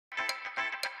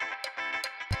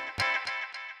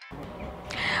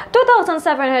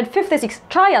2,756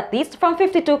 triathletes from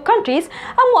 52 countries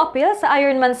ang mo-apil sa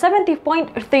Ironman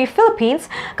 70.3 Philippines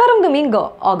karong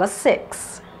Domingo, August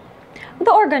 6. The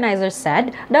organizers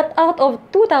said that out of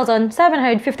 2,756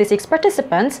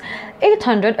 participants,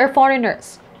 800 are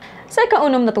foreigners. Sa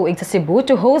ika-unom na tuig sa Cebu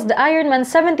to host the Ironman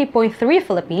 70.3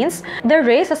 Philippines, the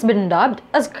race has been dubbed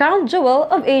as Crown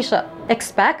Jewel of Asia.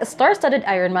 Expect a star-studded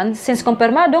Ironman since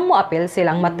kumpirmadong mo-apil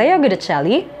silang Mateo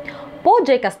Guidicelli, Paul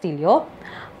J. Castillo,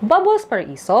 Bubbles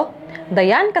Paraiso,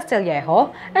 Diane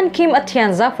Castillejo, and Kim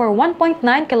Atienza for 1.9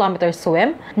 km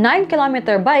swim, 9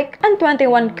 km bike, and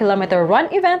 21 km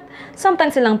run event, samtang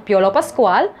silang Piolo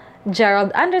Pascual,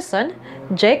 Gerald Anderson,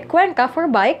 Jake Cuenca for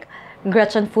bike,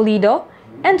 Gretchen Fulido,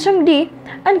 and Chung Di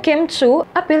and Kim Chu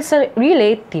apil sa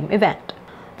relay team event.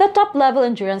 The top-level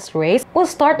endurance race will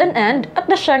start and end at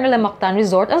the Shangri-La Mactan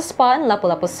Resort and Spa in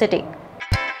Lapu-lapu City.